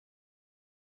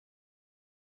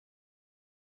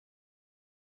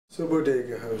So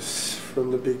Bodega House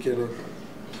from the beginning.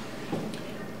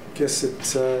 Guess it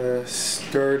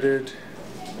started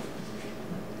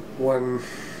one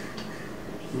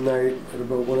night at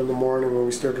about 1 in the morning when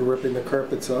we started ripping the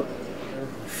carpets up.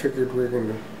 I figured we were going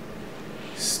to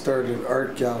start an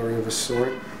art gallery of a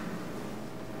sort.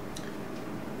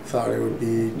 Thought it would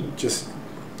be just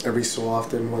every so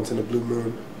often, once in a blue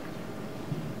moon.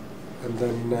 And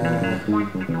then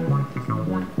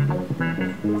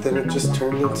it just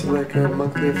turned into like a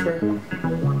monthly affair.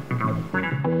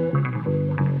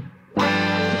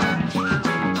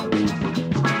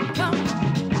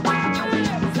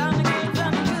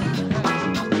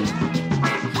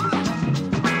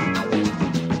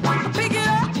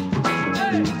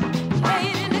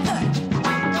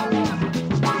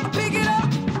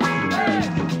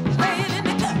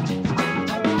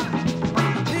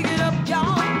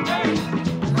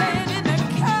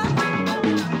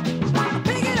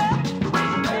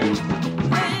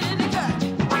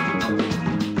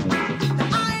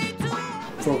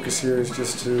 Focus here is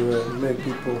just to make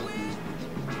people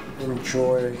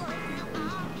enjoy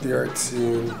the art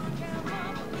scene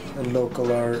and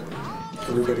local art.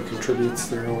 Everybody contributes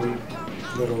their own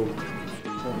little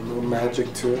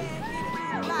magic to it.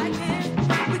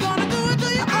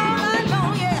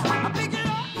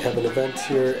 We have an event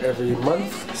here every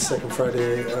month, second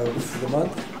Friday of the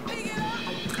month.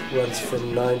 Runs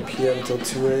from 9 p.m. till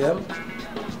 2 a.m.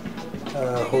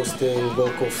 Hosting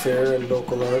local fare and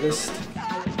local artists.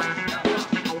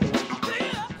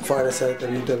 Find us at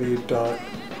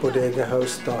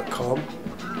www.bodegahouse.com,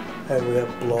 and we have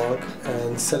a blog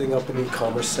and setting up an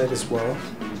e-commerce site as well.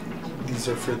 These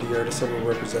are for the artists that we're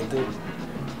representing,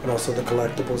 and also the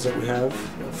collectibles that we have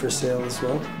for sale as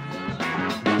well.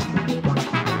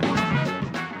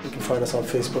 You can find us on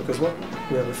Facebook as well.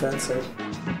 We have a fan site.